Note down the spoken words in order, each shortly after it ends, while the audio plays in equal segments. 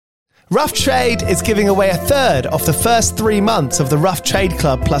Rough Trade is giving away a third of the first 3 months of the Rough Trade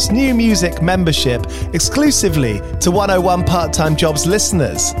Club plus new music membership exclusively to 101 Part-Time Jobs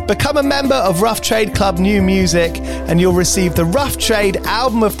listeners. Become a member of Rough Trade Club New Music and you'll receive the Rough Trade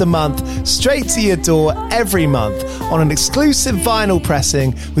Album of the Month straight to your door every month on an exclusive vinyl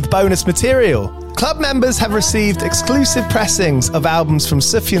pressing with bonus material. Club members have received exclusive pressings of albums from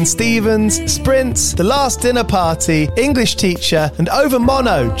Sufjan Stevens, Sprints, The Last Dinner Party, English Teacher, and Over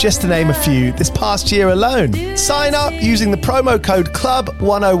Mono, just to name a few, this past year alone. Sign up using the promo code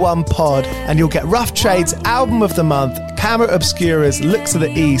CLUB101POD and you'll get Rough Trade's Album of the Month, Camera Obscura's Look to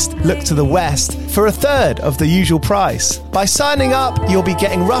the East, Look to the West for a third of the usual price. By signing up, you'll be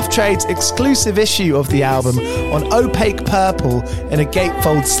getting Rough Trade's exclusive issue of the album on opaque purple in a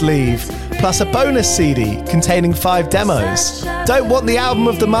gatefold sleeve, plus a bonus CD containing 5 demos. Don't want the album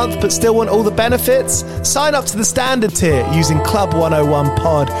of the month but still want all the benefits? Sign up to the standard tier using Club 101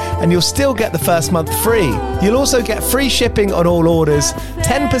 Pod and you'll still get the first month free. You'll also get free shipping on all orders,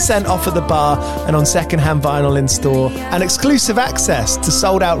 10% off at the bar and on secondhand vinyl in store, and exclusive access to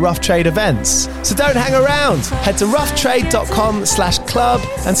sold out Rough Trade events. So don't hang around. Head to roughtrade.com/club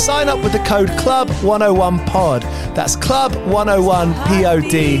and sign up with the code CLUB101POD. That's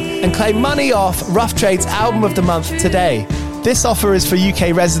CLUB101POD and claim money off Rough Trade's Album of the Month today. This offer is for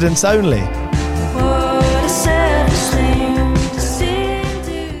UK residents only.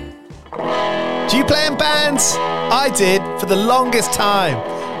 Do you play in bands? I did for the longest time.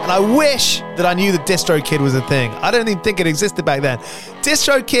 And I wish that I knew that DistroKid was a thing. I don't even think it existed back then.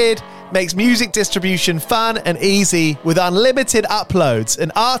 DistroKid makes music distribution fun and easy with unlimited uploads, and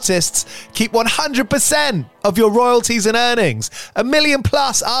artists keep 100% of your royalties and earnings. 1 million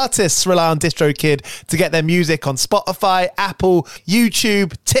plus artists rely on DistroKid to get their music on Spotify, Apple,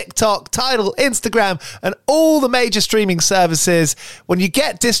 YouTube, TikTok, Tidal, Instagram, and all the major streaming services. When you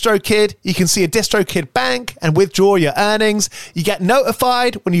get DistroKid, you can see a DistroKid bank and withdraw your earnings. You get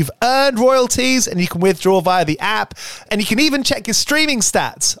notified when you've earned royalties and you can withdraw via the app. And you can even check your streaming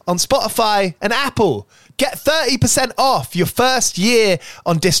stats on Spotify and Apple. Get 30% off your first year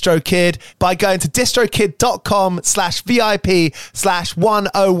on DistroKid by going to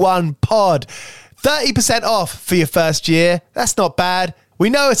distrokid.com/VIP/101pod. 30% off for your first year. That's not bad.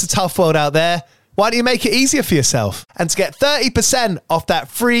 We know it's a tough world out there. Why don't you make it easier for yourself? And to get 30% off that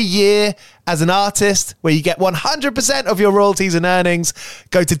free year as an artist, where you get 100% of your royalties and earnings,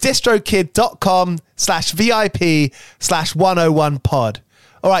 go to distrokid.com/VIP/101pod.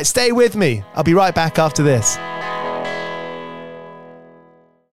 All right, stay with me. I'll be right back after this.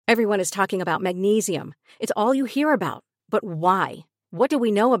 Everyone is talking about magnesium. It's all you hear about. But why? What do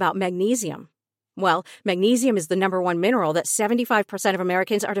we know about magnesium? Well, magnesium is the #1 mineral that 75% of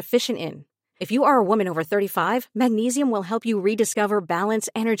Americans are deficient in. If you are a woman over 35, magnesium will help you rediscover balance,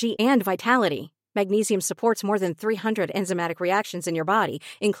 energy, and vitality. Magnesium supports more than 300 enzymatic reactions in your body,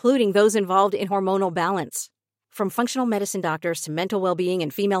 including those involved in hormonal balance. From functional medicine doctors to mental well-being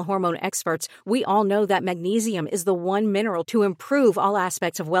and female hormone experts, we all know that magnesium is the one mineral to improve all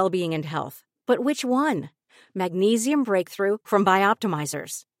aspects of well-being and health. But which one? Magnesium Breakthrough from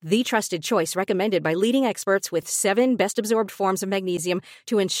Bioptimizers, the trusted choice recommended by leading experts with 7 best-absorbed forms of magnesium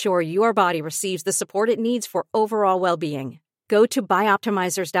to ensure your body receives the support it needs for overall well-being. Go to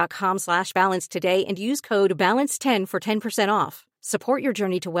bioptimizers.com/balance today and use code BALANCE10 for 10% off. Support your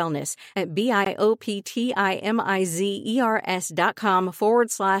journey to wellness at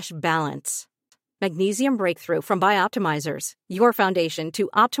bioptimizers.com/balance. Magnesium Breakthrough from Bioptimizers, your foundation to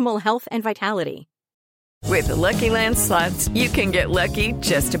optimal health and vitality. With the Lucky Land Slots, you can get lucky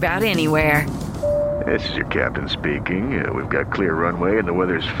just about anywhere. This is your captain speaking. We've got clear runway and the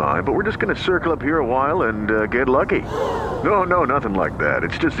weather's fine, but we're just going to circle up here a while and get lucky. No, nothing like that.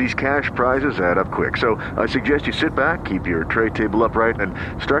 It's just these cash prizes add up quick. So I suggest you sit back, keep your tray table upright, and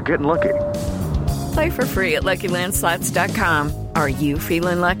start getting lucky. Play for free at LuckyLandSlots.com. Are you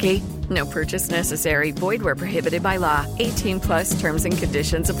feeling lucky? No purchase necessary. Void where prohibited by law. 18 plus terms and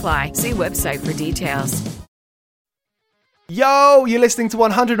conditions apply. See website for details. Yo, you're listening to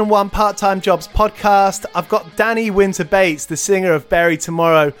 101 Part-Time Jobs podcast. I've got Danny Winter Bates, the singer of Bury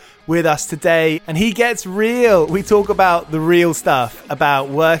Tomorrow, with us today, and he gets real. We talk about the real stuff, about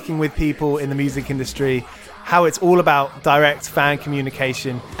working with people in the music industry, how it's all about direct fan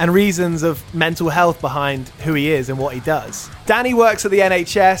communication, and reasons of mental health behind who he is and what he does. Danny works at the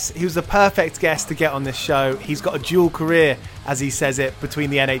NHS. He was the perfect guest to get on this show. He's got a dual career, as he says it,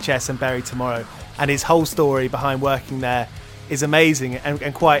 between the NHS and Bury Tomorrow, and his whole story behind working there is amazing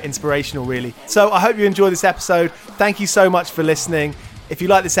and quite inspirational, really. So I hope you enjoy this episode. Thank you so much for listening. If you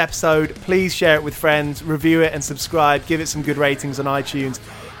like this episode, please share it with friends, review it and subscribe, give it some good ratings on iTunes.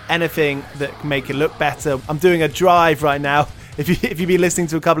 anything that can make it look better. I'm doing a drive right now. If you've been listening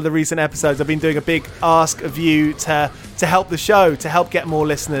to a couple of the recent episodes, I've been doing a big ask of you to help the show, to help get more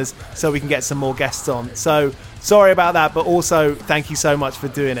listeners so we can get some more guests on. So sorry about that, but also thank you so much for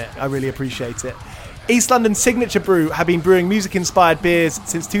doing it. I really appreciate it. East London Signature Brew have been brewing music-inspired beers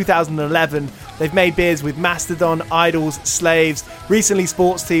since 2011. They've made beers with Mastodon, Idols, Slaves, recently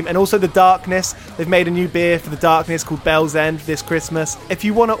Sports Team, and also The Darkness. They've made a new beer for The Darkness called Bell's End this Christmas. If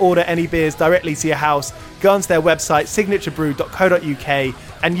you want to order any beers directly to your house, go onto their website, signaturebrew.co.uk,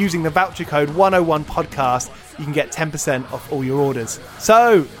 and using the voucher code 101podcast, you can get 10% off all your orders.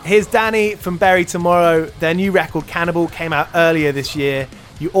 So, here's Danny from Bury Tomorrow. Their new record, Cannibal, came out earlier this year.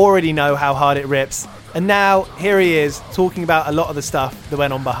 You already know how hard it rips. And now, here he is, talking about a lot of the stuff that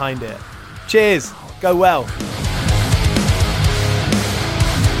went on behind it. Cheers. Go well.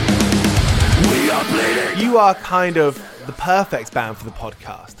 You are kind of the perfect band for the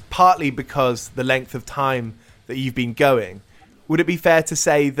podcast, partly because the length of time that you've been going. Would it be fair to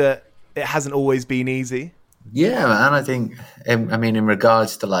say that it hasn't always been easy? Yeah, man. I think, I mean, in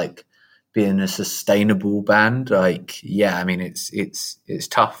regards to like being a sustainable band, like, yeah, I mean, it's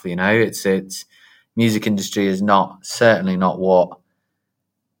tough, you know. It's music industry is certainly not what,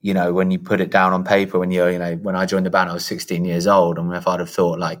 you know, when you put it down on paper. When when I joined the band, I was 16 years old, and if I'd have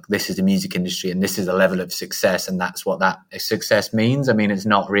thought like this is the music industry and this is a level of success and that's what that success means, I mean, it's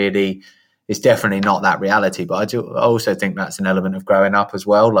definitely not that reality. But I also think that's an element of growing up as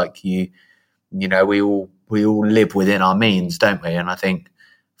well. Like you know, we all live within our means, don't we? And I think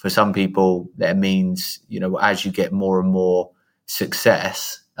for some people, that means, you know, as you get more and more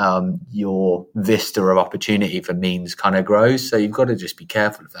success, your vista of opportunity for means kind of grows. So you've got to just be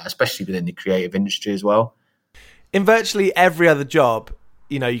careful of that, especially within the creative industry as well. In virtually every other job,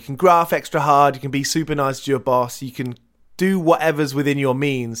 you know, you can graft extra hard, you can be super nice to your boss, you can do whatever's within your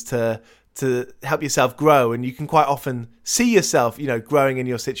means to help yourself grow. And you can quite often see yourself, you know, growing in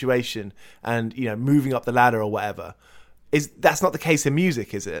your situation and, you know, moving up the ladder or whatever. That's not the case in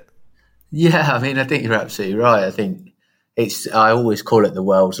music, is it? Yeah, I mean, I think you're absolutely right. I think I always call it the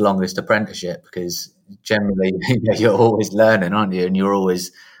world's longest apprenticeship, because generally you're always learning, aren't you? And you're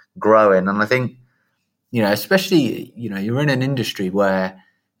always growing. And I think, you know, especially, you know, you're in an industry where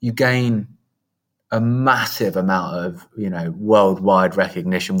you gain a massive amount of, you know, worldwide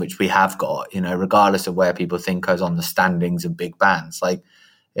recognition, which we have got, you know, regardless of where people think us on the standings of big bands. Like,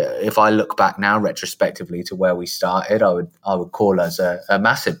 if I look back now retrospectively to where we started, I would call us a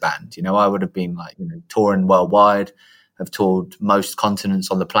massive band. You know, I would have been like, you know, touring worldwide, have toured most continents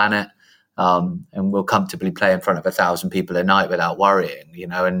on the planet, and we'll comfortably play in front of 1,000 people a night without worrying, you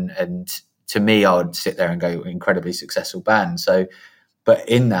know, and to me, I would sit there and go, incredibly successful band. So, but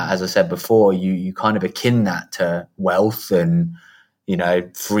in that, as I said before, you kind of akin that to wealth and, you know,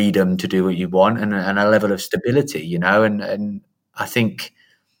 freedom to do what you want and a level of stability, you know, and I think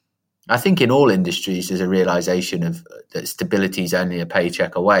in all industries there's a realization of that stability is only a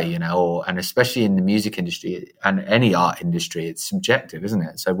paycheck away, you know, and especially in the music industry and any art industry, it's subjective, isn't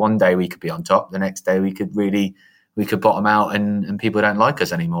it? So one day we could be on top, the next day we could bottom out and people don't like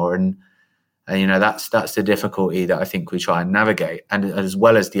us anymore. And you know, that's the difficulty that I think we try and navigate. And as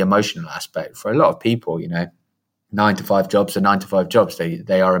well as the emotional aspect for a lot of people, you know, 9-to-5 jobs are 9-to-5 jobs.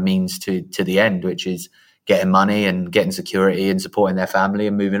 They are a means to the end, which is getting money and getting security and supporting their family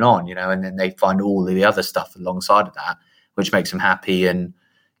and moving on, you know, and then they find all of the other stuff alongside of that, which makes them happy and,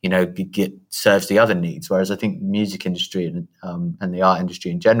 you know, serves the other needs. Whereas I think the music industry and the art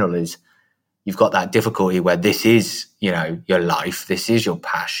industry in general is, you've got that difficulty where this is, you know, your life, this is your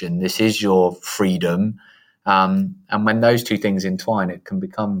passion, this is your freedom. And when those two things entwine, it can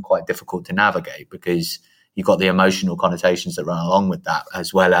become quite difficult to navigate because you've got the emotional connotations that run along with that,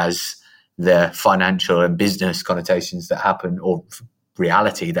 as well as the financial and business connotations that happen, or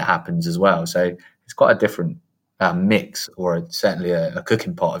reality that happens as well. So it's quite a different mix, or certainly a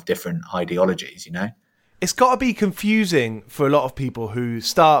cooking pot of different ideologies, you know? It's got to be confusing for a lot of people who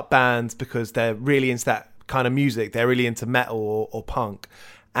start bands because they're really into that kind of music. They're really into metal or punk,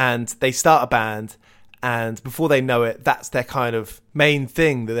 and they start a band, and before they know it, that's their kind of main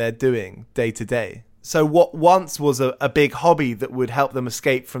thing that they're doing day to day. So what once was a big hobby that would help them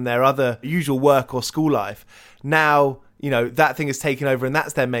escape from their other usual work or school life, now, you know, that thing is taken over and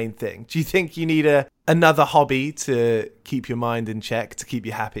that's their main thing. Do you think you need another hobby to keep your mind in check, to keep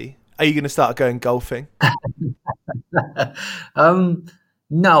you happy? Are you going to start going golfing?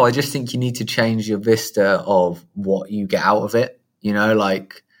 No, I just think you need to change your vista of what you get out of it. You know,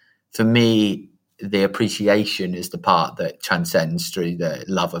 like for me, the appreciation is the part that transcends through the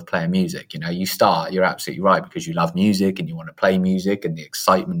love of playing music. You start, you're absolutely right, because you love music and you want to play music and the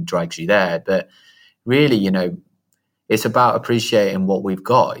excitement drags you there. But really, it's about appreciating what we've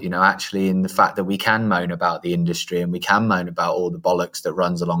got, actually, in the fact that we can moan about the industry and we can moan about all the bollocks that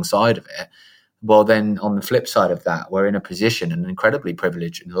runs alongside of it. Well, then on the flip side of that, we're in a position, an incredibly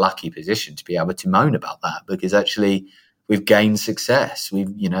privileged and lucky position, to be able to moan about that, because actually we've gained success.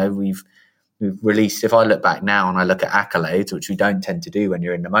 We've released, if I look back now and I look at accolades, which we don't tend to do when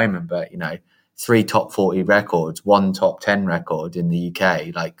you're in the moment, but 3 top 40 records, 1 top 10 record in the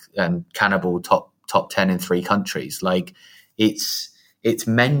UK, Cannibal top 10 in 3 countries. Like it's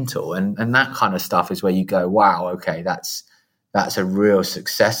mental. And that kind of stuff is where you go, wow, okay, that's a real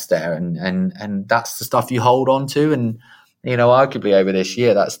success there. And that's the stuff you hold on to. And, arguably over this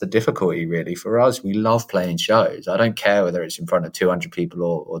year, that's the difficulty really for us. We love playing shows. I don't care whether it's in front of 200 people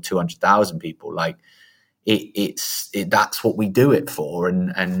or 200,000 people. Like that's what we do it for.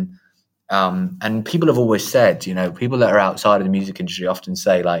 And people have always said, people that are outside of the music industry often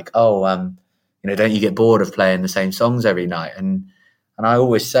say like, don't you get bored of playing the same songs every night? And I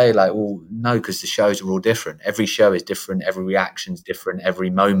always say like, well, no, because the shows are all different. Every show is different. Every reaction's different.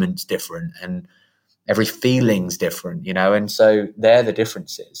 Every moment's different. And every feeling's different, and so they're the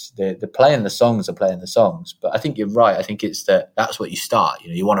differences. The playing the songs are playing the songs. But I think you're right. I think it's that's what you start.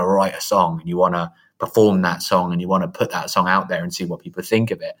 You want to write a song and you want to perform that song and you want to put that song out there and see what people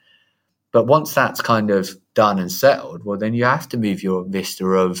think of it. But once that's kind of done and settled, well, then you have to move your vista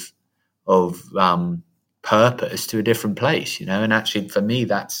of purpose to a different place, And actually, for me,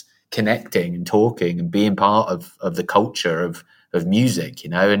 that's connecting and talking and being part of the culture of music,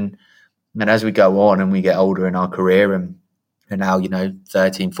 And as we go on and we get older in our career and now,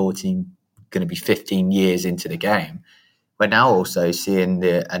 13, 14, going to be 15 years into the game, we're now also seeing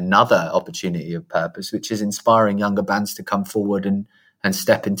another opportunity of purpose, which is inspiring younger bands to come forward and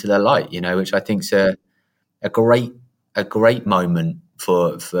step into their light, which I think is a great moment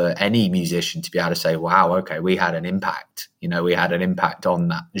for any musician to be able to say, wow, okay, we had an impact. We had an impact on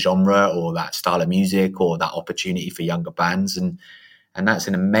that genre or that style of music or that opportunity for younger bands. And that's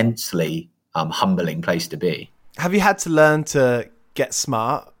an immensely humbling place to be. Have you had to learn to get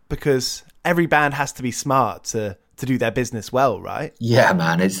smart? Because every band has to be smart to do their business well, right? Yeah,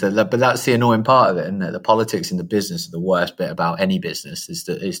 man. But that's the annoying part of it, isn't it? The politics in the business are the worst bit about any business. Is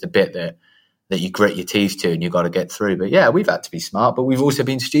the bit that you grit your teeth to and you got to get through. But yeah, we've had to be smart, but we've also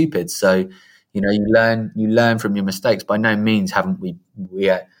been stupid. So you learn from your mistakes. By no means haven't we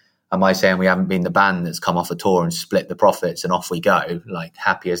am I saying we haven't been the band that's come off a tour and split the profits and off we go, like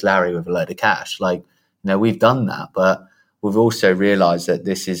happy as Larry with a load of cash? Like, we've done that, but we've also realized that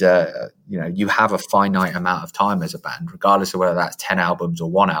this is you have a finite amount of time as a band, regardless of whether that's 10 albums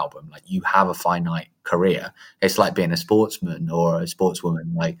or 1 album. Like, you have a finite career. It's like being a sportsman or a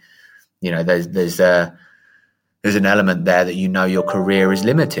sportswoman. Like, there's an element there that your career is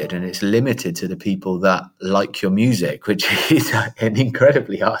limited, and it's limited to the people that like your music, which is an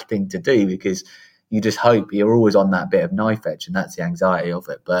incredibly hard thing to do because you just hope you're always on that bit of knife edge, and that's the anxiety of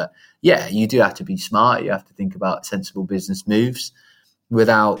it. But yeah, you do have to be smart. You have to think about sensible business moves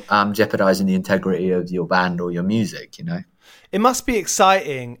without jeopardizing the integrity of your band or your music, It must be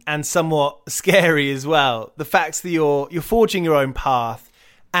exciting and somewhat scary as well. The fact that you're forging your own path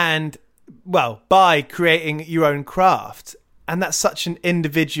and, well, by creating your own craft. And that's such an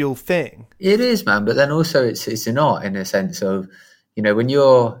individual thing. It is, man. But then also it's an art in a sense of, when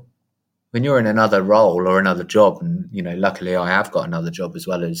you're in another role or another job, and, luckily I have got another job as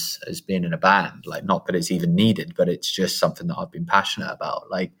well as being in a band, like, not that it's even needed, but it's just something that I've been passionate about.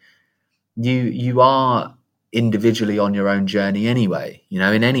 Like, you are individually on your own journey anyway. In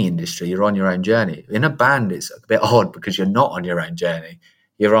any industry, you're on your own journey. In a band, it's a bit odd because you're not on your own journey.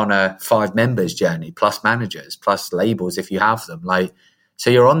 You're on a 5 members journey, plus managers, plus labels if you have them. Like, so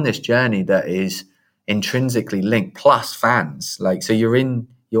you're on this journey that is intrinsically linked, plus fans. Like, so you're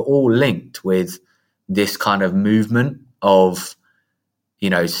all linked with this kind of movement of,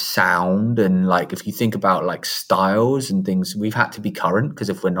 sound. And like, if you think about like styles and things, we've had to be current, because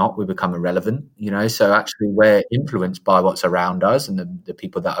if we're not, we become irrelevant, so actually we're influenced by what's around us and the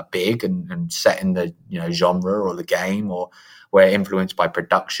people that are big and set in the, genre or the game, or we're influenced by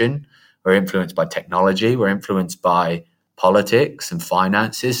production, we're influenced by technology, we're influenced by politics and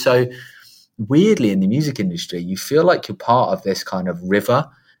finances. So weirdly, in the music industry, you feel like you're part of this kind of river.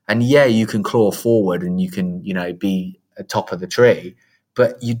 And yeah, you can claw forward and you can, be atop of the tree,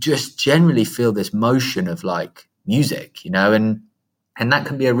 but you just generally feel this motion of like music, and that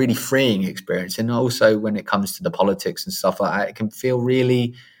can be a really freeing experience. And also when it comes to the politics and stuff like that, it can feel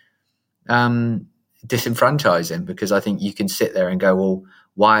really disenfranchising, because I think you can sit there and go, well,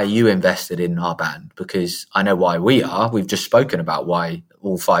 why are you invested in our band? Because I know why we are. We've just spoken about why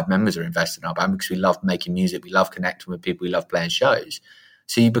all 5 members are invested in our band, because we love making music, we love connecting with people, we love playing shows.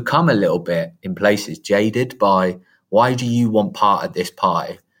 So you become a little bit, in places, jaded by, why do you want part of this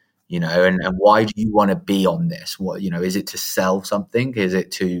pie? You know, and why do you want to be on this? What, you know, is it to sell something? Is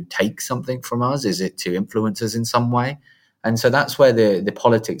it to take something from us? Is it to influence us in some way? And so that's where the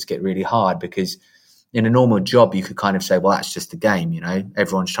politics get really hard, because in a normal job, you could kind of say, well, that's just a game, you know,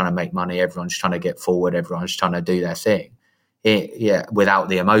 everyone's trying to make money, everyone's trying to get forward, everyone's trying to do their thing. Without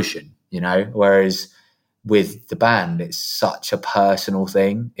the emotion, you know, whereas with the band, it's such a personal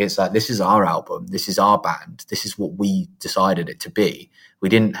thing. It's like, this is our album, this is our band, this is what we decided it to be. We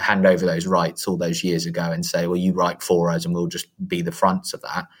didn't hand over those rights all those years ago and say, well, you write for us and we'll just be the fronts of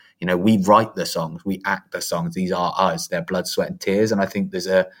that. You know, we write the songs, we act the songs, these are us, they're blood, sweat and tears. And I think there's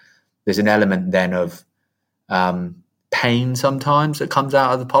an element then of pain sometimes that comes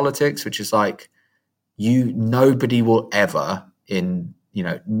out of the politics, which is like, nobody will ever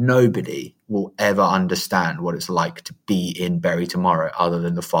understand what it's like to be in Bury Tomorrow other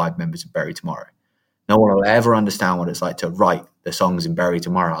than the 5 members of Bury Tomorrow. No one will ever understand what it's like to write the songs in Bury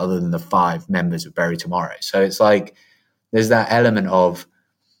Tomorrow other than the 5 members of Bury Tomorrow. So it's like, there's that element of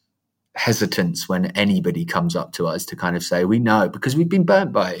hesitance when anybody comes up to us to kind of say, we know, because we've been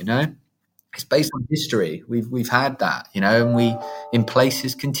burnt by it, you know. It's based on history. We've had that, you know, and we in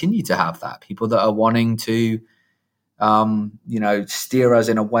places continue to have that. People that are wanting to, steer us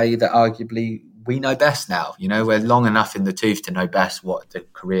in a way that arguably we know best now. You know, we're long enough in the tooth to know best what the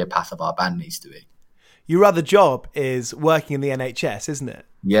career path of our band needs to be. Your other job is working in the NHS, isn't it?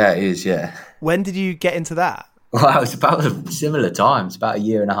 Yeah, it is, yeah. When did you get into that? Well, it was about a similar time. It's about 1.5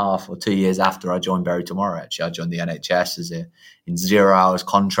 years or 2 years after I joined Bury Tomorrow, actually. I joined the NHS in 0 hours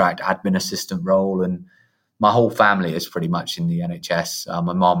contract, admin assistant role. And my whole family is pretty much in the NHS.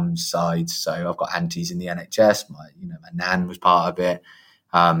 My mum's side, so I've got aunties in the NHS. My nan was part of it.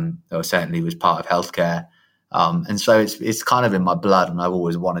 Or certainly was part of healthcare. And so it's kind of in my blood, and I've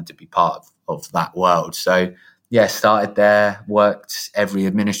always wanted to be part of that world. So yeah, started there, worked every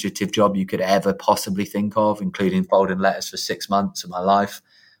administrative job you could ever possibly think of, including folding letters for 6 months of my life,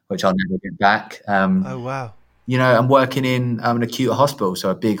 which I'll never get back. Oh, wow. You know, I'm working in an acute hospital, so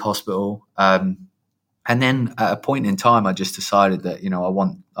a big hospital. And then at a point in time, I just decided that, you know,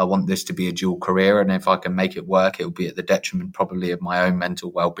 I want this to be a dual career. And if I can make it work, it will be at the detriment probably of my own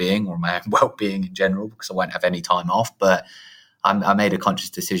mental well-being or my own well-being in general, because I won't have any time off. But I made a conscious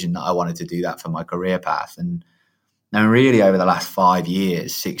decision that I wanted to do that for my career path. And really over the last 5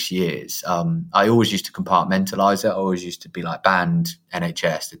 years, 6 years, I always used to compartmentalize it. I always used to be like band,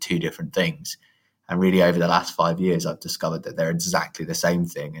 NHS, the 2 different things. And really over the last 5 years, I've discovered that they're exactly the same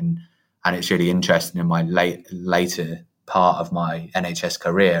thing. And it's really interesting in my later part of my NHS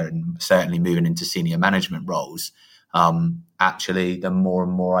career, and certainly moving into senior management roles. Actually, the more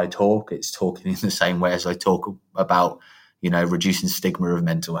and more I talk, it's talking in the same way as I talk about, you know, reducing stigma of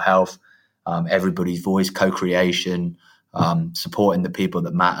mental health, everybody's voice, co-creation, supporting the people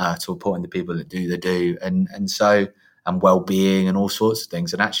that matter, supporting the people that do, and well-being and all sorts of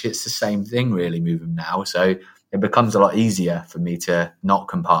things. And actually, it's the same thing really moving now. So it becomes a lot easier for me to not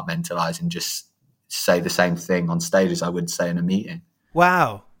compartmentalize and just say the same thing on stage as I would say in a meeting.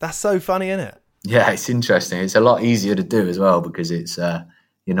 Wow, that's so funny, isn't it? Yeah, it's interesting. It's a lot easier to do as well, because it's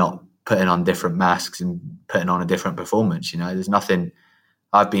you're not putting on different masks and putting on a different performance. You know, there's nothing.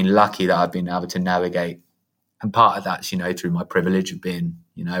 I've been lucky that I've been able to navigate, and part of that's, you know, through my privilege of being,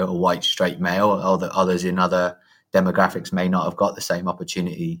 you know, a white straight male. Or that others in other demographics may not have got the same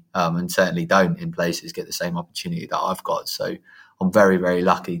opportunity, and certainly don't in places get the same opportunity that I've got. So I'm very, very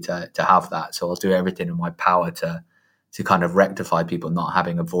lucky to have that. So I'll do everything in my power to kind of rectify people not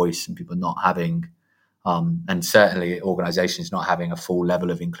having a voice and people not having, and certainly organisations not having a full level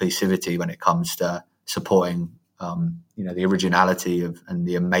of inclusivity when it comes to supporting, you know, the originality of and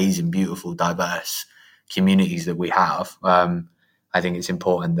the amazing, beautiful, diverse communities that we have. I think it's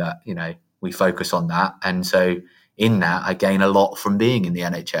important that, you know, we focus on that. And so in that, I gain a lot from being in the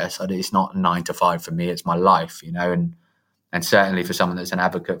NHS. It's not 9 to 5 for me. It's my life, you know, and certainly for someone that's an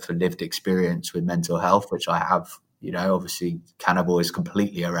advocate for lived experience with mental health, which I have, you know, obviously Cannibal is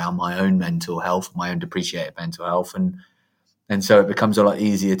completely around my own mental health, my own depreciated mental health. And so it becomes a lot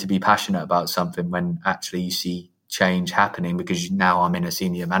easier to be passionate about something when actually you see change happening, because now I'm in a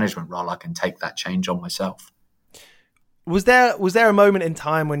senior management role. I can take that change on myself. Was there a moment in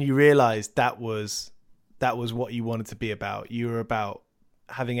time when you realized that was what you wanted to be about? You were about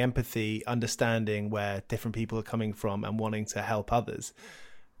having empathy, understanding where different people are coming from and wanting to help others.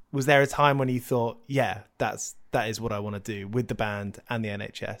 Was there a time when you thought, yeah, that is what I want to do with the band and the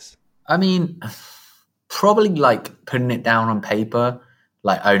NHS? I mean, probably like putting it down on paper,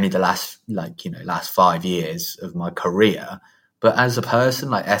 like only the last 5 years of my career. But as a person,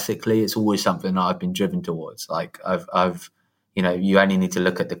 like ethically, it's always something that I've been driven towards. Like I've you only need to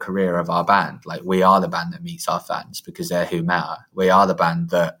look at the career of our band. Like we are the band that meets our fans because they're who matter. We are the band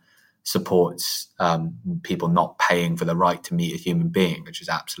that supports people not paying for the right to meet a human being, which is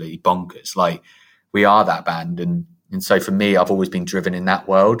absolutely bonkers. Like we are that band. And so for me, I've always been driven in that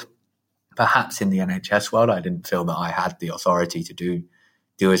world. Perhaps in the NHS world, I didn't feel that I had the authority to do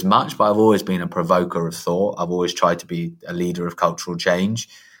as much, but I've always been a provoker of thought. I've always tried to be a leader of cultural change,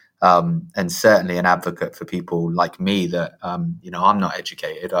 and certainly an advocate for people like me that, I'm not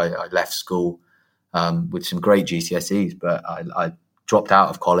educated. I left school with some great GCSEs, but I dropped out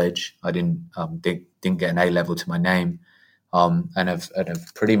of college. I didn't get an A level to my name, and have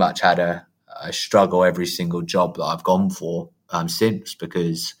pretty much had a struggle every single job that I've gone for since,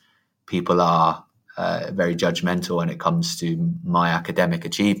 because people are very judgmental when it comes to my academic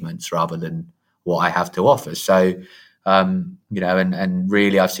achievements rather than what I have to offer. So, and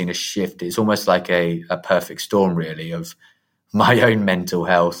really I've seen a shift. It's almost like a perfect storm, really, of my own mental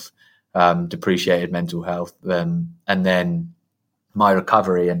health, depreciated mental health, and then my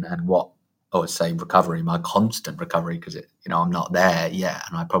recovery and what I would say recovery, my constant recovery, because I'm not there yet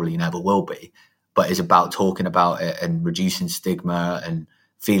and I probably never will be, but it's about talking about it and reducing stigma and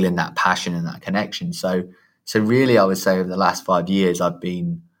feeling that passion and that connection. So really, I would say over the last 5 years, I've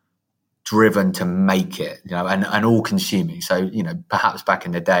been driven to make it, and all consuming. So, perhaps back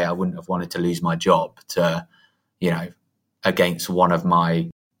in the day, I wouldn't have wanted to lose my job to, against one of my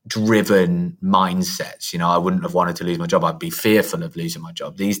driven mindsets. I wouldn't have wanted to lose my job. I'd be fearful of losing my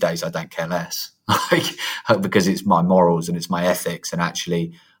job. These days, I don't care less, because it's my morals and it's my ethics. And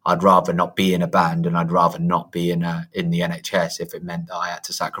actually, I'd rather not be in a band, and I'd rather not be in the NHS if it meant that I had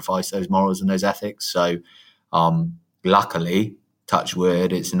to sacrifice those morals and those ethics. So, luckily, touch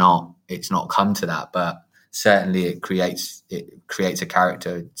wood, it's not come to that, but certainly it creates a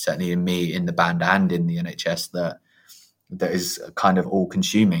character, certainly in me, in the band and in the NHS, that is kind of all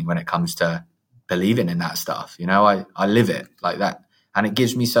consuming when it comes to believing in that stuff. I live it like that, and it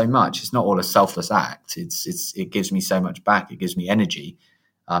gives me so much. It's not all a selfless act. It gives me so much back. It gives me energy.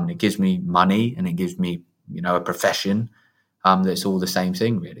 It gives me money, and it gives me, a profession. That's all the same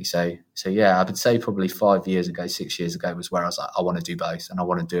thing, really. So yeah, I would say probably 6 years ago was where I was like, I want to do both, and I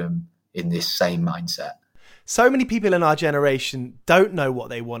want to do them in this same mindset. So many people in our generation don't know what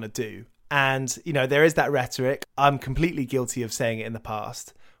they want to do. And, there is that rhetoric. I'm completely guilty of saying it in the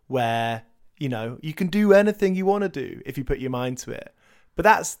past, where, you can do anything you want to do if you put your mind to it. But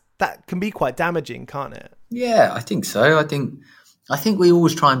that can be quite damaging, can't it? Yeah, I think so. I think we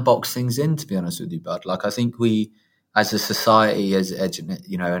always try and box things in, to be honest with you, Bud. Like, I think we, as a society, as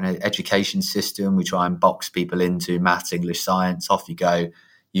an education system, we try and box people into maths, English, science. Off you go.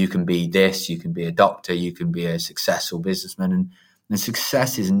 You can be this. You can be a doctor. You can be a successful businessman. And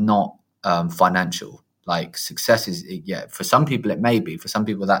success is not financial. Like, success is, for some people it may be. For some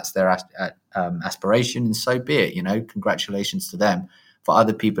people that's their aspiration, and so be it. Congratulations to them. For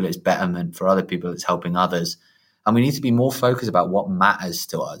other people it's betterment. For other people it's helping others. And we need to be more focused about what matters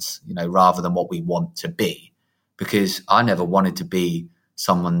to us, rather than what we want to be. Because I never wanted to be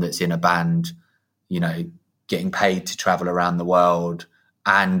someone that's in a band, getting paid to travel around the world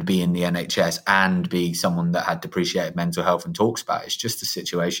and be in the NHS and be someone that had depreciated mental health and talks about it. It's just a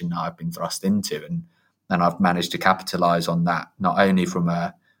situation that I've been thrust into. And I've managed to capitalize on that, not only from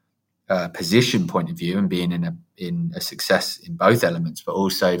a position point of view and being in a success in both elements, but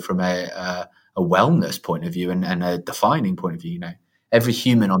also from a wellness point of view and a defining point of view. Every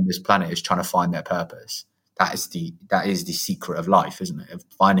human on this planet is trying to find their purpose. That is the secret of life, isn't it? Of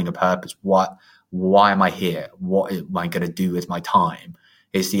finding a purpose. Why am I here? What am I going to do with my time?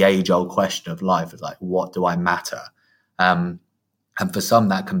 It's the age-old question of life. It's like, what do I matter? And for some,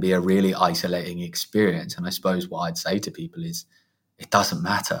 that can be a really isolating experience. And I suppose what I'd say to people is, it doesn't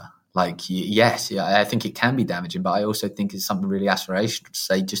matter. Like, yes, I think it can be damaging, but I also think it's something really aspirational to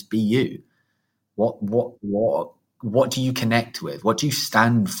say, just be you. What do you connect with? What do you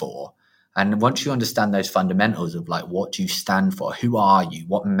stand for? And once you understand those fundamentals of like, what do you stand for? Who are you?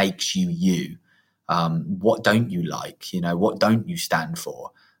 What makes you you? What don't you like? What don't you stand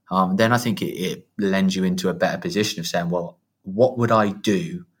for? Then I think it lends you into a better position of saying, well, what would I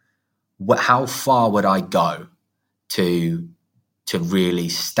do? How far would I go to really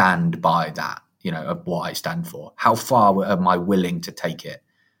stand by that, of what I stand for? How far am I willing to take it?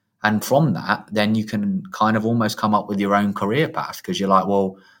 And from that, then you can kind of almost come up with your own career path, because you're like,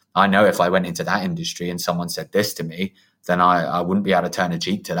 well, I know if I went into that industry and someone said this to me, then I wouldn't be able to turn a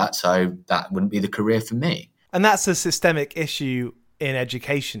cheek to that. So that wouldn't be the career for me. And that's a systemic issue in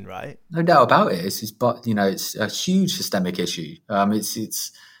education, right? No doubt about it. It's a huge systemic issue.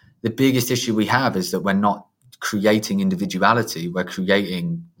 It's the biggest issue we have is that we're not creating individuality. We're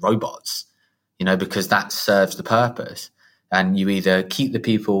creating robots, because that serves the purpose. And you either keep the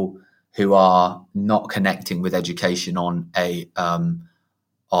people who are not connecting with education on an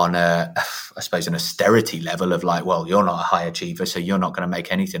austerity level of like, well, you're not a high achiever, so you're not going to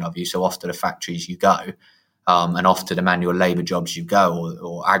make anything of you. So off to the factories you go, and off to the manual labor jobs you go,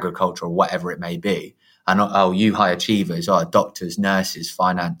 or agriculture, or whatever it may be. And you high achievers, doctors, nurses,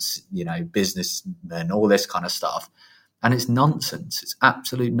 finance, businessmen, all this kind of stuff. And it's nonsense. It's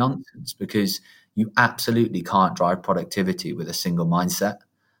absolute nonsense, because you absolutely can't drive productivity with a single mindset.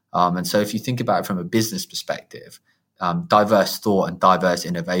 And so if you think about it from a business perspective, diverse thought and diverse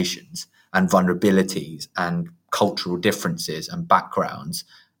innovations and vulnerabilities and cultural differences and backgrounds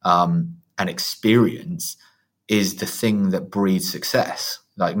and experience is the thing that breeds success.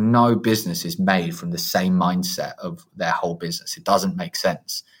 Like, no business is made from the same mindset of their whole business. It doesn't make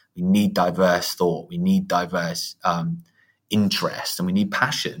sense. We need diverse thought. We need diverse interest, and we need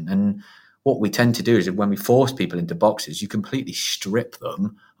passion. And what we tend to do is, when we force people into boxes, you completely strip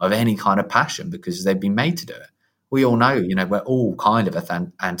them of any kind of passion because they've been made to do it. We all know, we're all kind of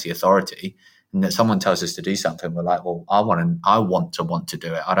anti-authority, and that someone tells us to do something, we're like, well, I want to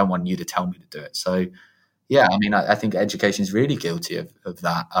do it. I don't want you to tell me to do it. So, yeah, I think education is really guilty of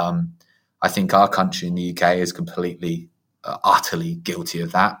that. I think our country in the UK is completely, utterly guilty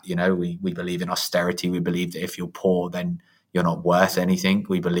of that. We believe in austerity. We believe that if you're poor, then you're not worth anything.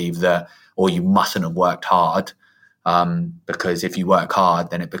 We believe that, or you mustn't have worked hard, because if you work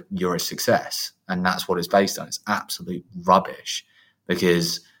hard, then you're a success. And that's what it's based on. It's absolute rubbish,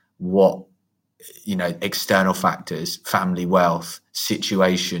 because external factors, family wealth,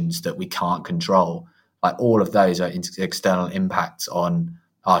 situations that we can't control, like all of those are external impacts on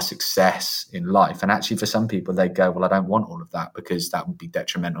our success in life. And actually, for some people, they go, well, I don't want all of that because that would be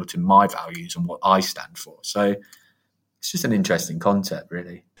detrimental to my values and what I stand for. So it's just an interesting concept,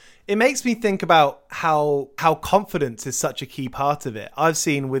 really. It makes me think about how confidence is such a key part of it. I've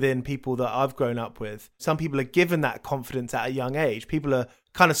seen within people that I've grown up with, some people are given that confidence at a young age. People are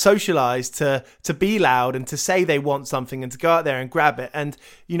kind of socialized to be loud and to say they want something and to go out there and grab it. And,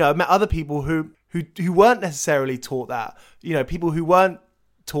 I've met other people who weren't necessarily taught that, people who weren't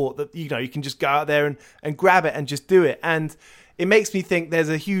taught that, you can just go out there and grab it and just do it. And it makes me think there's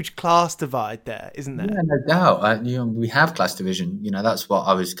a huge class divide there, isn't there? Yeah, no doubt. We have class division. That's what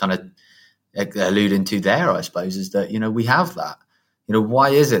I was kind of alluding to there, I suppose, is that, we have that. Why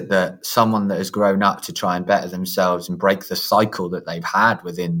is it that someone that has grown up to try and better themselves and break the cycle that they've had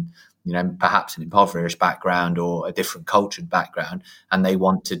within, perhaps an impoverished background or a different cultured background, and they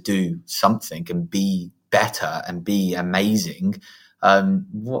want to do something and be better and be amazing,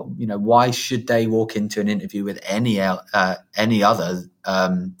 why should they walk into an interview with any other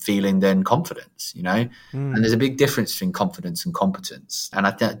feeling than confidence? And there's a big difference between confidence and competence, and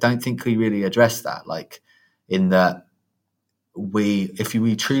I don't think we really address that. Like, in that if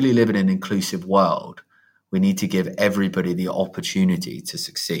we truly live in an inclusive world, we need to give everybody the opportunity to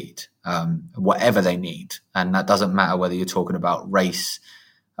succeed, whatever they need, and that doesn't matter whether you're talking about race,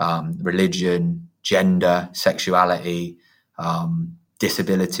 religion, gender, sexuality,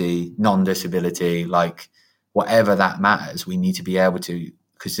 disability, non-disability, like whatever that matters, we need to be able to,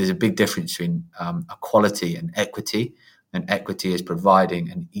 because there's a big difference between equality and equity. And equity is providing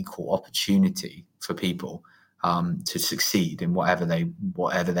an equal opportunity for people to succeed in whatever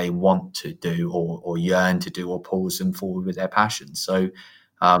they want to do or yearn to do or pulls them forward with their passion. So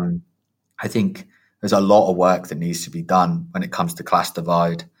I think there's a lot of work that needs to be done when it comes to class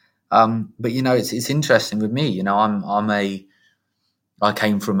divide. But it's interesting with me. I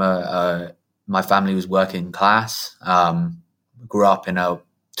came from my family was working class. Grew up in a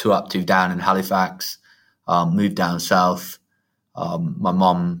 2 up, 2 down in Halifax. Moved down south. My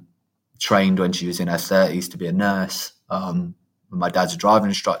mum trained when she was in her 30s to be a nurse. My dad's a driving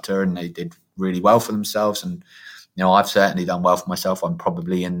instructor, and they did really well for themselves. And I've certainly done well for myself. I'm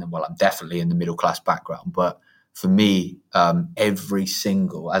definitely in the middle class background, but for me, every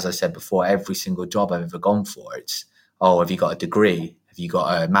single job I've ever gone for, it's, have you got a degree? Have you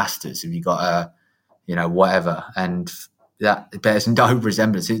got a master's? Have you got whatever? And that bears no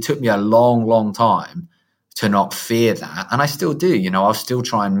resemblance. It took me a long, long time to not fear that. And I still do, I'll still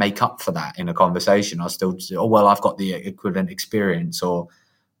try and make up for that in a conversation. I'll still say, I've got the equivalent experience,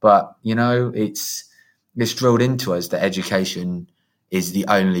 but it's drilled into us that education is the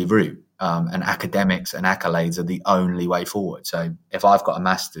only route. And academics and accolades are the only way forward. So if I've got a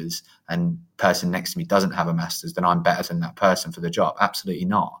master's and person next to me doesn't have a master's, then I'm better than that person for the job. Absolutely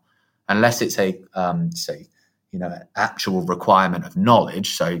not. Unless it's a, actual requirement of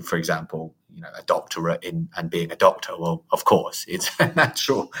knowledge. So, for example, a doctorate and being a doctor. Well, of course, it's a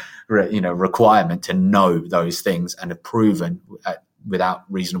natural, requirement to know those things and have proven without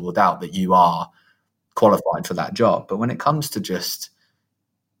reasonable doubt that you are qualified for that job. But when it comes to just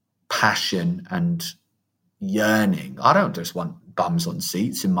passion and yearning, I don't just want bums on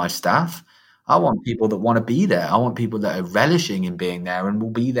seats in my staff. I want people that want to be there. I want people that are relishing in being there and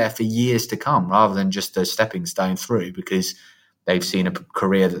will be there for years to come, rather than just a stepping stone through because they've seen a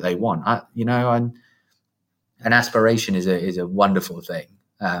career that they want. An aspiration is a wonderful thing,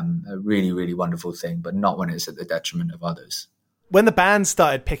 a really, really wonderful thing, but not when it's at the detriment of others. When the band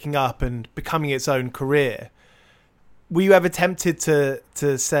started picking up and becoming its own career, were you ever tempted to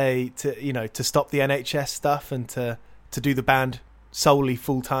stop the NHS stuff and to do the band solely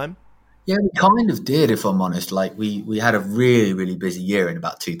full time? Yeah, we kind of did, if I'm honest. Like we had a really, really busy year in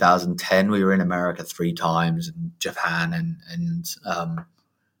about 2010. We were in America 3 times, and Japan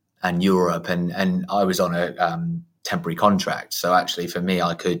and Europe, and I was on a temporary contract. So actually, for me,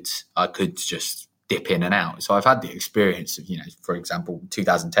 I could just dip in and out. So I've had the experience of, for example,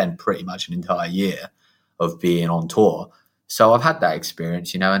 2010, pretty much an entire year of being on tour. So I've had that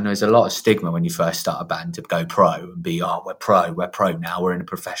experience, and there's a lot of stigma when you first start a band to go pro and be, we're pro now, we're in a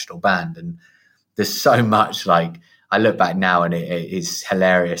professional band. And there's so much, like, I look back now and it is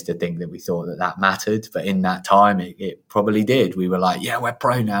hilarious to think that we thought that mattered. But in that time, it probably did. We were like, yeah, we're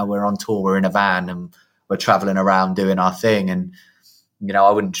pro now, we're on tour, we're in a van and we're traveling around doing our thing. And,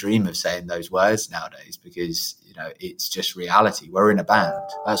 I wouldn't dream of saying those words nowadays because, it's just reality. We're in a band.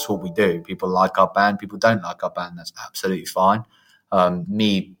 That's what we do. People like our band. People don't like our band. That's absolutely fine.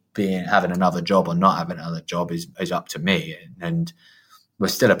 Me having another job or not having another job is up to me. And we're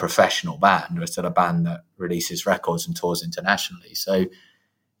still a professional band. We're still a band that releases records and tours internationally. So,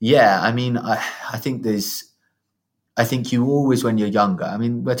 yeah, I think you always, when you're younger,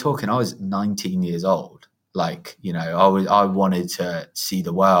 we're talking, I was 19 years old. Like, I wanted to see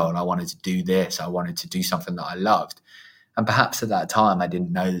the world. I wanted to do this. I wanted to do something that I loved. And perhaps at that time, I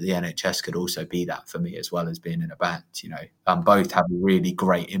didn't know that the NHS could also be that for me, as well as being in a band. Both have a really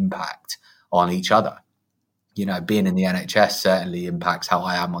great impact on each other. Being in the NHS certainly impacts how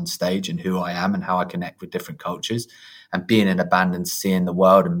I am on stage and who I am and how I connect with different cultures. And being in a band and seeing the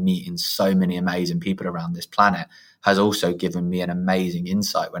world and meeting so many amazing people around this planet has also given me an amazing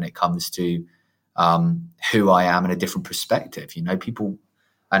insight when it comes to who I am in a different perspective. People,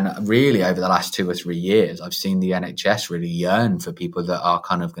 and really over the last 2 or 3 years, I've seen the NHS really yearn for people that are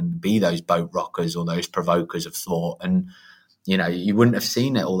kind of going to be those boat rockers or those provokers of thought. And, you wouldn't have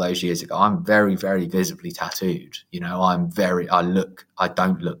seen it all those years ago. I'm very, very visibly tattooed. I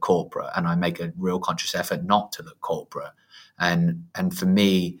don't look corporate, and I make a real conscious effort not to look corporate. And for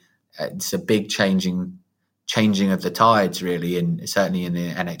me, it's a big changing of the tides, really, and certainly in the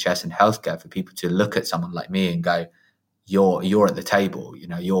NHS and healthcare, for people to look at someone like me and go, you're at the table,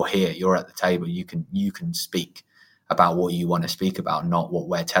 you're here, you're at the table, you can speak about what you want to speak about, not what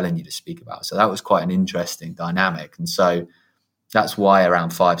we're telling you to speak about. So that was quite an interesting dynamic. And so that's why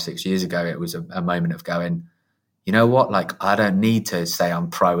around 5-6 years ago, it was a moment of going, you know what, like, I don't need to say I'm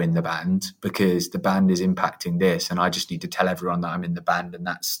pro in the band because the band is impacting this, and I just need to tell everyone that I'm in the band, and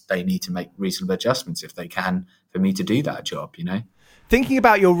they need to make reasonable adjustments if they can for me to do that job, Thinking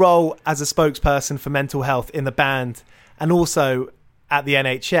about your role as a spokesperson for mental health in the band and also at the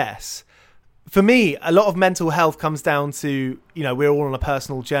NHS, for me, a lot of mental health comes down to, we're all on a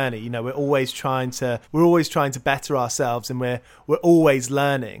personal journey. We're always trying to better ourselves, and we're always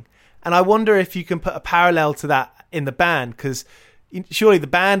learning. And I wonder if you can put a parallel to that in the band, because surely the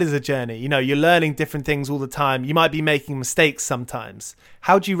band is a journey. You're learning different things all the time. You might be making mistakes sometimes.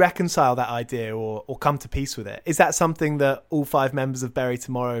 How do you reconcile that idea or come to peace with it? Is that something that all 5 members of Bury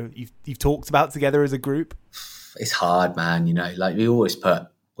Tomorrow you've talked about together as a group? It's hard, man. Like we always put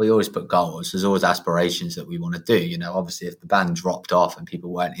goals. There's always aspirations that we want to do. Obviously, if the band dropped off and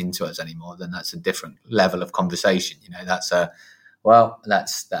people weren't into us anymore, then that's a different level of conversation. That's the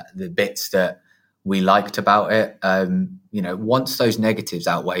bits that we liked about it. Once those negatives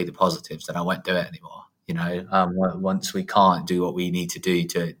outweigh the positives, then I won't do it anymore. Once we can't do what we need to do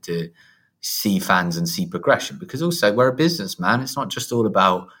to see fans and see progression, because also we're a business, man. It's not just all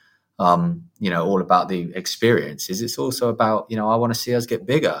about, all about the experiences. It's also about, I want to see us get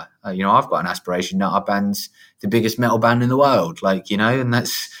bigger. I've got an aspiration that our band's the biggest metal band in the world, and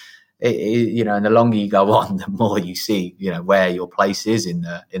and the longer you go on, the more you see, where your place is in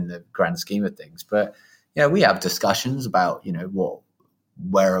the grand scheme of things. But we have discussions about,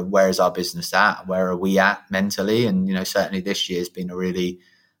 where is our business at? Where are we at mentally? And, certainly this year has been a really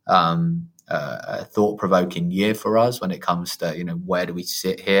a thought-provoking year for us when it comes to, where do we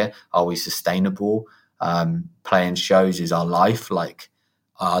sit here? Are we sustainable? Playing shows is our life. Like,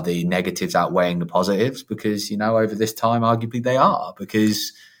 are the negatives outweighing the positives? Because, over this time, arguably they are,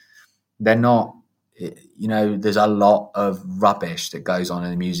 because they're not, there's a lot of rubbish that goes on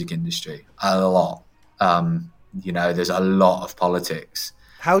in the music industry. A lot. There's a lot of politics.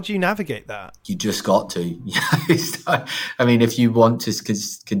 How do you navigate that? You just got to. I mean, if you want to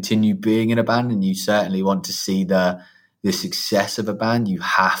continue being in a band, and you certainly want to see the success of a band, you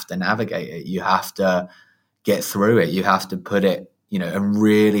have to navigate it. You have to get through it. You have to put it, and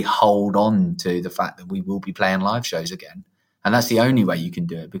really hold on to the fact that we will be playing live shows again. And that's the only way you can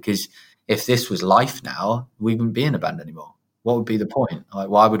do it, because if this was life now, we wouldn't be in a band anymore. What would be the point? Like,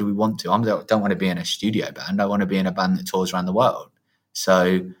 why would we want to? I don't want to be in a studio band. I want to be in a band that tours around the world.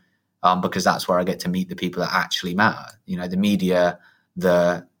 So, because that's where I get to meet the people that actually matter. The media,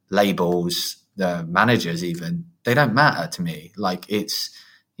 the labels, the managers, even, they don't matter to me. Like, it's,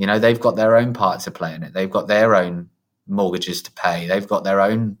 they've got their own part to play in it. They've got their own mortgages to pay. They've got their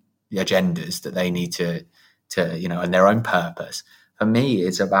own agendas that they need to and their own purpose. For me,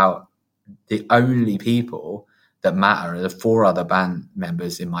 it's about the only people that matter are the 4 other band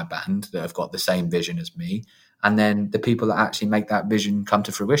members in my band that have got the same vision as me. And then the people that actually make that vision come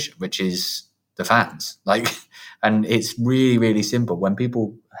to fruition, which is the fans. Like, and it's really, really simple. When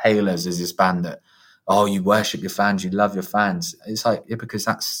people hail us as this band that, oh, you worship your fans, you love your fans. It's like, because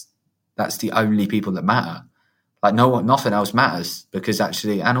that's the only people that matter. Like, nothing else matters, because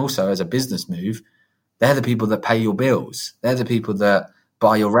actually, and also as a business move, they're the people that pay your bills. They're the people that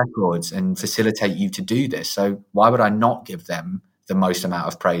buy your records and facilitate you to do this. So why would I not give them the most amount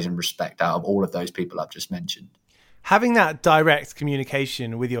of praise and respect out of all of those people I've just mentioned? Having that direct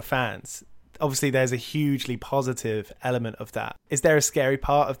communication with your fans, obviously there's a hugely positive element of that. Is there a scary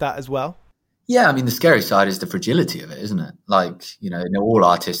part of that as well? Yeah, I mean, the scary side is the fragility of it, isn't it? Like, in all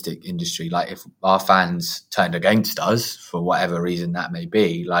artistic industry, like, if our fans turned against us for whatever reason that may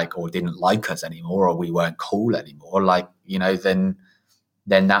be, like, or didn't like us anymore, or we weren't cool anymore, like, then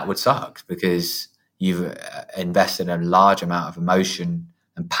that would suck, because you've invested a large amount of emotion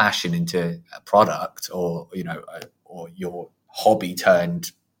and passion into a product, or your hobby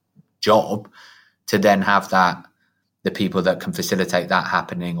turned job, to then have the people that can facilitate that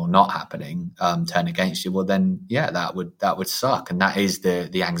happening or not happening turn against you. Well, then, yeah, that would suck. And that is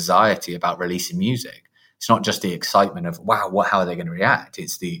the anxiety about releasing music. It's not just the excitement of, wow, how are they going to react?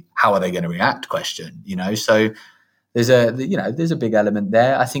 It's the how are they going to react question, So there's a big element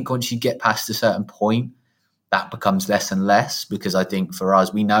there. I think once you get past a certain point, that becomes less and less, because I think for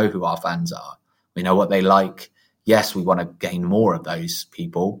us, we know who our fans are. We know what they like. Yes, we want to gain more of those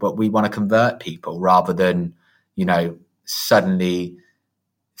people, but we want to convert people rather than, suddenly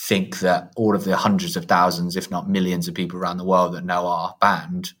think that all of the hundreds of thousands, if not millions of people around the world that know our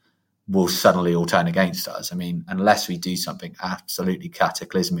band will suddenly all turn against us. I mean, unless we do something absolutely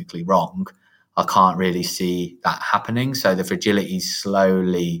cataclysmically wrong, I can't really see that happening. So the fragility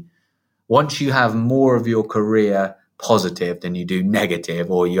slowly, once you have more of your career positive than you do negative,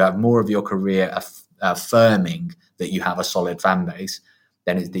 or you have more of your career affirming that you have a solid fan base,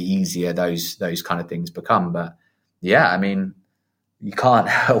 then it's the easier those kind of things become. But yeah, I mean, you can't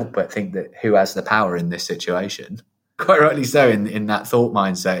help but think that who has the power in this situation? Quite rightly so, in that thought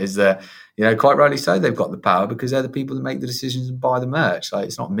mindset, is that, quite rightly so, they've got the power, because they're the people that make the decisions and buy the merch. Like,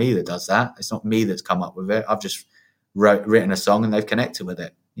 it's not me that does that. It's not me that's come up with it. I've just written a song and they've connected with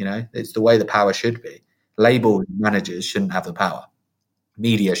it. It's the way the power should be. Label managers shouldn't have the power.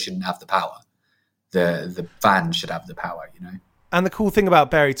 Media shouldn't have the power. The fans should have the power, And the cool thing about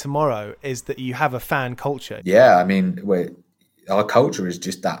Bury Tomorrow is that you have a fan culture. Yeah, I mean, our culture is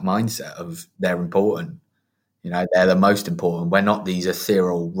just that mindset of they're important. They're the most important. We're not these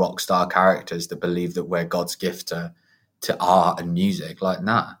ethereal rock star characters that believe that we're God's gift to art and music. Like,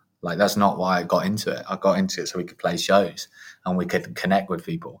 nah. Like, that's not why I got into it. I got into it so we could play shows and we could connect with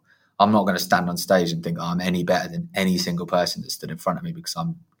people. I'm not going to stand on stage and think I'm any better than any single person that stood in front of me, because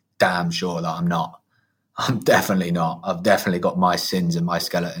I'm damn sure that I'm not. I'm definitely not. I've definitely got my sins and my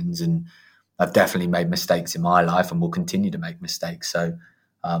skeletons, and I've definitely made mistakes in my life and will continue to make mistakes. So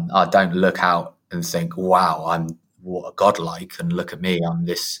I don't look out and think, wow, I'm godlike, and look at me, I'm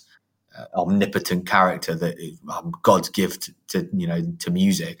this omnipotent character that I'm God's gift to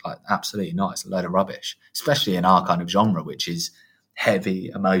music. Like, absolutely not. It's a load of rubbish, especially in our kind of genre, which is heavy,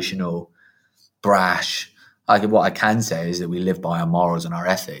 emotional, brash. What I can say is that we live by our morals and our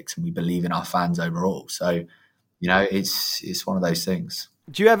ethics, and we believe in our fans overall. So, it's one of those things.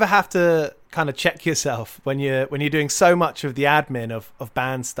 Do you ever have to kind of check yourself when you're doing so much of the admin of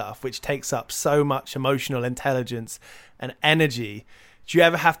band stuff, which takes up so much emotional intelligence and energy? Do you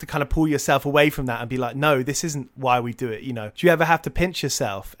ever have to kind of pull yourself away from that and be like, no, this isn't why we do it? Do you ever have to pinch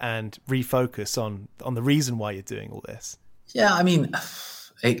yourself and refocus on the reason why you're doing all this? Yeah, I mean,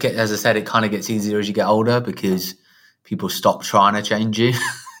 as I said, it kind of gets easier as you get older because people stop trying to change you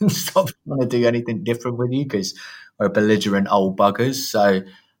and stop trying to do anything different with you because we're belligerent old buggers. So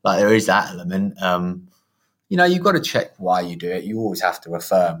there is that element. You've got to check why you do it. You always have to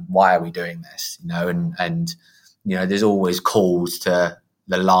affirm, why are we doing this? And there's always calls to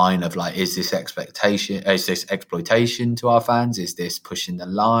the line of is this expectation? Is this exploitation to our fans? Is this pushing the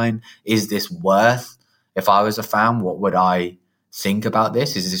line? Is this worth? If I was a fan, what would I think about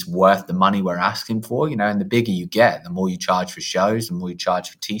this? Is this worth the money we're asking for? And the bigger you get, the more you charge for shows, the more you charge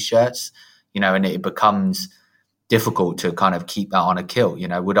for T-shirts, and it becomes difficult to kind of keep that on a kill.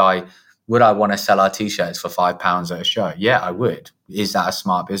 Would I want to sell our T-shirts for £5 at a show? Yeah, I would. Is that a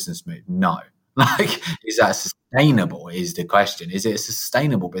smart business move? No. Is that sustainable is the question. Is it a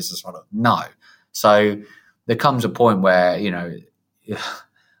sustainable business model? No. So there comes a point where,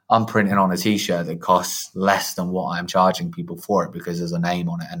 I'm printing on a T-shirt that costs less than what I'm charging people for it because there's a name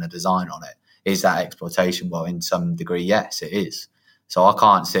on it and a design on it. Is that exploitation? Well, in some degree, yes, it is. So I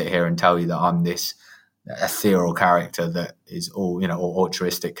can't sit here and tell you that I'm this ethereal character that is all, or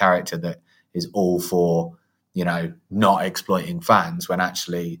altruistic character that is all for, not exploiting fans when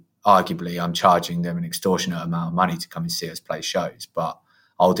actually, arguably, I'm charging them an extortionate amount of money to come and see us play shows. But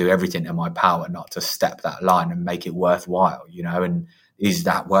I'll do everything in my power not to step that line and make it worthwhile, and is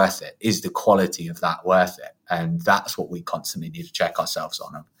that worth it? Is the quality of that worth it? And that's what we constantly need to check ourselves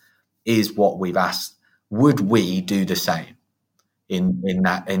on. Is what we've asked, would we do the same in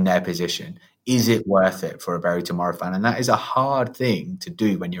their position? Is it worth it for a Bury Tomorrow fan? And that is a hard thing to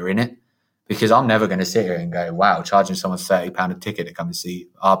do when you're in it, because I'm never going to sit here and go, wow, charging someone £30 a ticket to come and see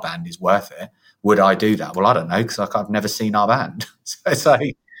our band is worth it. Would I do that? Well, I don't know, because I've never seen our band. So,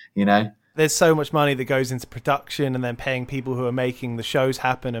 There's so much money that goes into production and then paying people who are making the shows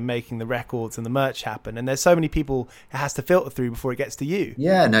happen and making the records and the merch happen. And there's so many people it has to filter through before it gets to you.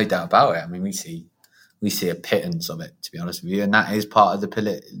 Yeah, no doubt about it. I mean, we see a pittance of it, to be honest with you. And that is part of the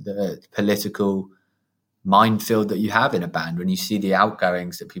political minefield that you have in a band. When you see the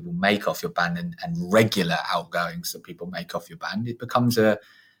outgoings that people make off your band and regular outgoings that people make off your band, it becomes a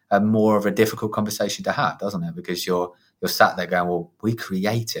more of a difficult conversation to have, doesn't it? Because you're sat there going, well, we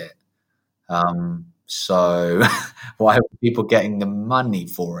create it. So why are people getting the money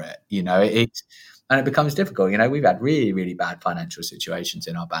for it? And it becomes difficult. We've had really, really bad financial situations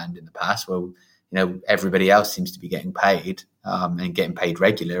in our band in the past where, everybody else seems to be getting paid, and getting paid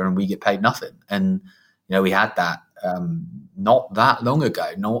regular, and we get paid nothing. And, we had that, not that long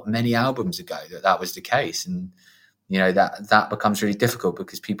ago, not many albums ago that was the case. And, that becomes really difficult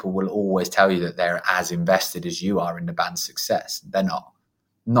because people will always tell you that they're as invested as you are in the band's success. They're not.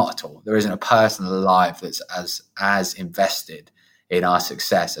 Not at all. There isn't a person alive that's as invested in our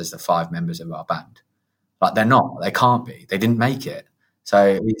success as the 5 members of our band. They're not. They can't be. They didn't make it.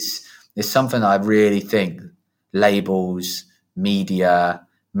 So it's something that I really think labels, media,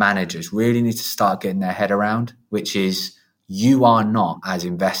 managers really need to start getting their head around, which is you are not as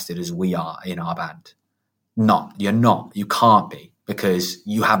invested as we are in our band. You're not. You can't be, because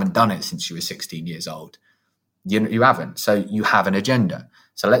you haven't done it since you were 16 years old. You haven't. So you have an agenda.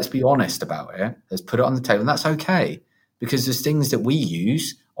 So let's be honest about it. Let's put it on the table. And that's okay, because there's things that we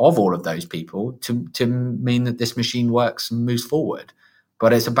use of all of those people to mean that this machine works and moves forward.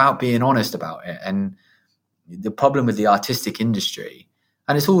 But it's about being honest about it. And the problem with the artistic industry,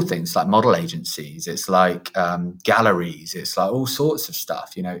 and it's all things like model agencies, it's like galleries, it's like all sorts of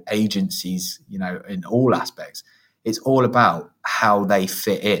stuff, agencies, in all aspects. It's all about how they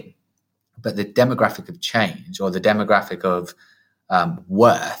fit in. But the demographic of change, or the demographic of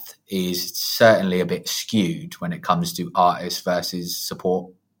worth, is certainly a bit skewed when it comes to artists versus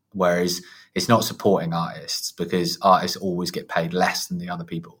support. Whereas it's not supporting artists, because artists always get paid less than the other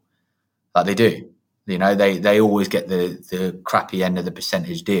people. They do. They always get the crappy end of the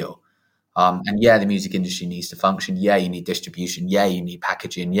percentage deal. And yeah, the music industry needs to function. Yeah, you need distribution. Yeah, you need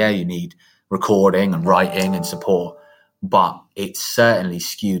packaging. Yeah, you need recording and writing and support. But it's certainly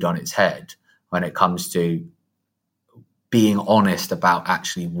skewed on its head when it comes to being honest about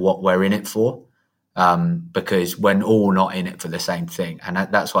actually what we're in it for. because we're all not in it for the same thing. And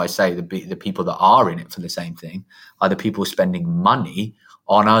that's why I say the people that are in it for the same thing are the people spending money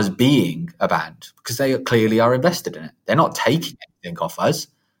on us being a band, because they clearly are invested in it. They're not taking anything off us.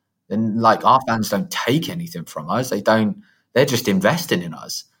 And like, our fans don't take anything from us. They're just investing in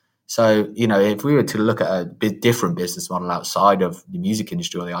us. So, you know, if we were to look at a bit different business model outside of the music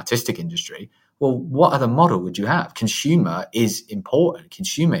industry or the artistic industry, well, what other model would you have? Consumer is important.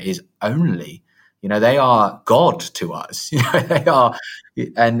 Consumer is only, you know, they are God to us. You know, they are.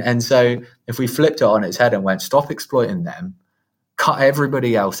 And so if we flipped it on its head and went, stop exploiting them, cut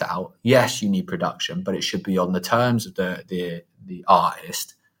everybody else out. Yes, you need production, but it should be on the terms of the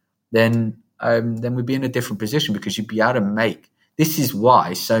artist. Then we'd be in a different position, because you'd be able to make. This is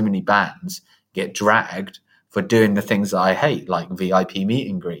why so many bands get dragged for doing the things that I hate, like VIP meet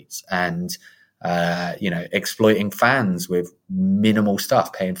and greets and exploiting fans with minimal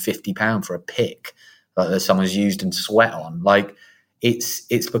stuff, paying £50 for a pic that someone's used and sweat on. Like, it's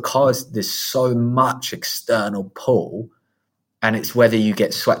because there's so much external pull. And it's whether you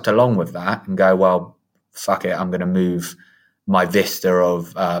get swept along with that and go, well, fuck it, I'm going to move my vista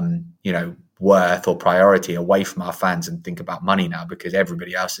of, worth or priority away from our fans and think about money now, because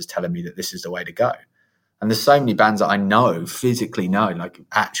everybody else is telling me that this is the way to go. And there's so many bands that I know, physically know, like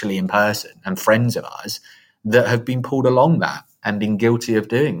actually in person, and friends of ours that have been pulled along that and been guilty of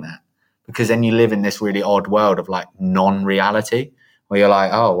doing that. Because then you live in this really odd world of like non-reality, where you're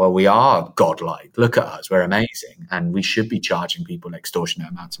like, oh, well, we are godlike. Look at us. We're amazing. And we should be charging people extortionate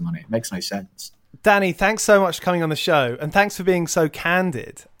amounts of money. It makes no sense. Danny, thanks so much for coming on the show. And thanks for being so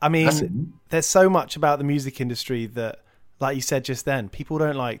candid. I mean, there's so much about the music industry that, like you said just then, people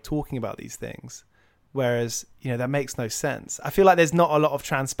don't like talking about these things. Whereas, you know, that makes no sense. I feel like there's not a lot of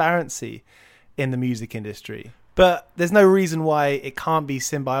transparency in the music industry. But there's no reason why it can't be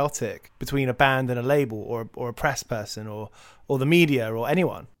symbiotic between a band and a label, or a press person, or the media, or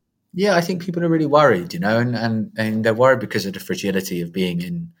anyone. Yeah, I think people are really worried, you know, and they're worried because of the fragility of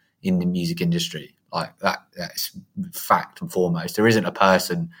being in the music industry. Like that's fact and foremost. There isn't a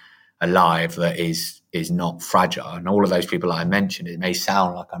person alive that is not fragile. And all of those people that I mentioned, it may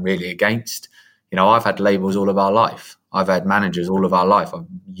sound like I'm really against. You know, I've had labels all of our life. I've had managers all of our life. I've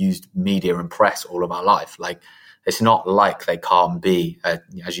used media and press all of our life. Like, it's not like they can't be,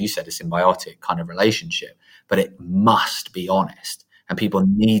 as you said, a symbiotic kind of relationship, but it must be honest. And people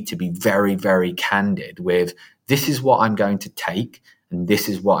need to be very, very candid with, this is what I'm going to take and this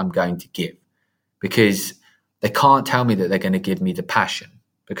is what I'm going to give. Because they can't tell me that they're going to give me the passion,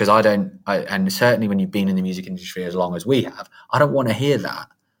 because and certainly when you've been in the music industry as long as we have, I don't want to hear that.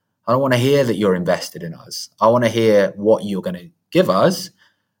 I don't want to hear that you're invested in us. I want to hear what you're going to give us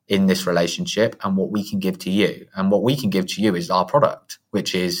in this relationship and what we can give to you. And what we can give to you is our product,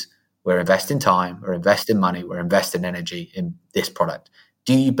 which is, we're investing time, we're investing money, we're investing energy in this product.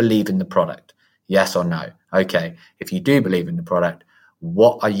 Do you believe in the product? Yes or no? Okay. If you do believe in the product,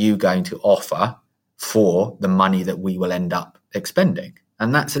 what are you going to offer for the money that we will end up expending?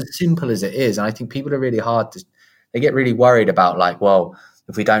 And that's as simple as it is. And I think people are really they get really worried about, like, well,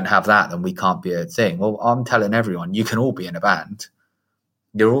 if we don't have that, then we can't be a thing. Well, I'm telling everyone, you can all be in a band.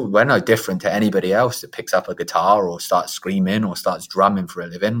 We're no different to anybody else that picks up a guitar or starts screaming or starts drumming for a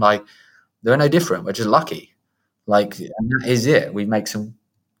living. Like, they're no different. We're just lucky. Like, and that is it. We've made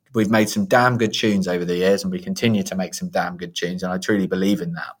some damn good tunes over the years, and we continue to make some damn good tunes. And I truly believe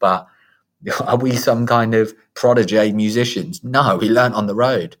in that. But are we some kind of prodigy musicians? No, we learnt on the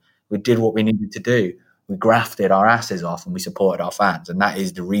road. We did what we needed to do. We grafted our asses off and we supported our fans. And that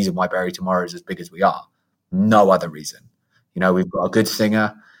is the reason why Bury Tomorrow is as big as we are. No other reason. You know, we've got a good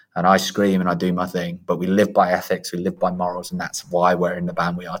singer and I scream and I do my thing, but we live by ethics, we live by morals, and that's why we're in the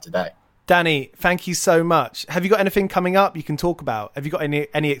band we are today. Danny, thank you so much. Have you got anything coming up you can talk about? Have you got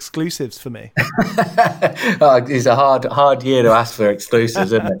any exclusives for me? It's a hard year to ask for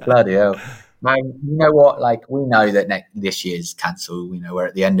exclusives, isn't it? Bloody hell. Man, you know what? Like, we know that this year's cancelled. You know, we're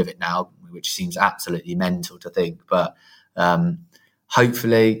at the end of it now, which seems absolutely mental to think. But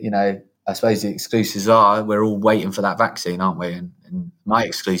hopefully, you know, I suppose the exclusives are, we're all waiting for that vaccine, aren't we? And my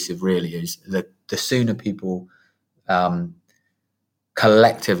exclusive really is the sooner people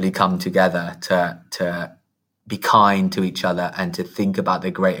collectively come together to be kind to each other and to think about the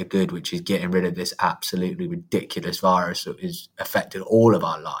greater good, which is getting rid of this absolutely ridiculous virus that has affected all of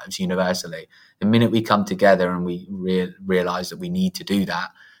our lives universally. The minute we come together and we realize that we need to do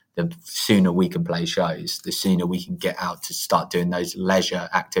that, the sooner we can play shows, the sooner we can get out to start doing those leisure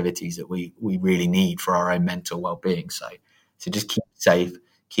activities that we really need for our own mental well-being. So just keep safe,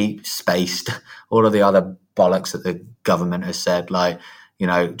 keep spaced, all of the other bollocks that the government has said, like,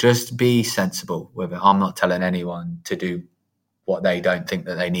 just be sensible with it. I'm not telling anyone to do what they don't think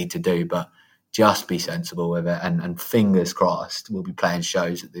that they need to do, but just be sensible with it. And fingers crossed, we'll be playing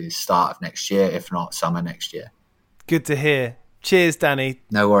shows at the start of next year, if not summer next year. Good to hear. Cheers, Danny.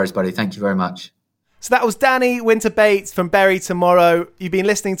 No worries, buddy. Thank you very much. So that was Danny Winter-Bates from Bury Tomorrow. You've been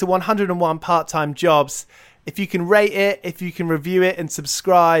listening to 101 Part-Time Jobs. If you can rate it, if you can review it and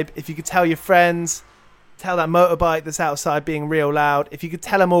subscribe, if you could tell your friends, tell that motorbike that's outside being real loud, if you could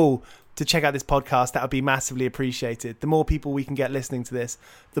tell them all to check out this podcast, that would be massively appreciated. The more people we can get listening to this,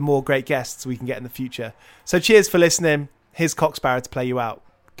 the more great guests we can get in the future. So cheers for listening. Here's Cock Sparrow to play you out.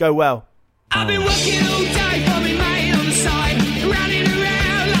 Go well. I've been working all day for me mate on the side, running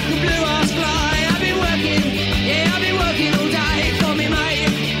around like a blue-ass fly. I've been working all day for me mate.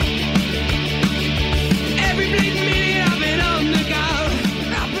 Every bleeding minute I've been on the go,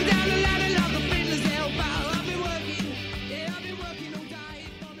 up and down the ladder like a fiddler's elbow. I've been working all day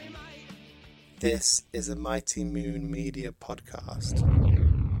for me mate. This is a Mighty Moon Media podcast.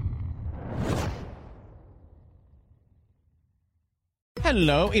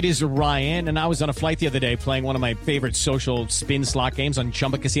 Hello, it is Ryan, and I was on a flight the other day playing one of my favorite social spin slot games on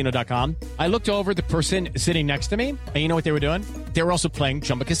ChumbaCasino.com. I looked over at the person sitting next to me, and you know what they were doing? They were also playing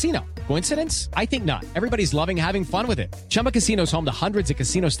Chumba Casino. Coincidence? I think not. Everybody's loving having fun with it. Chumba Casino is home to hundreds of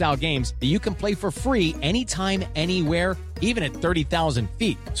casino-style games that you can play for free anytime, anywhere, even at 30,000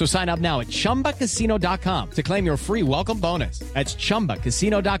 feet. So sign up now at ChumbaCasino.com to claim your free welcome bonus. That's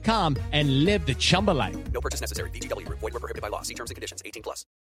ChumbaCasino.com and live the Chumba life. No purchase necessary. VGW. Void where prohibited by law. See terms and conditions. 18+.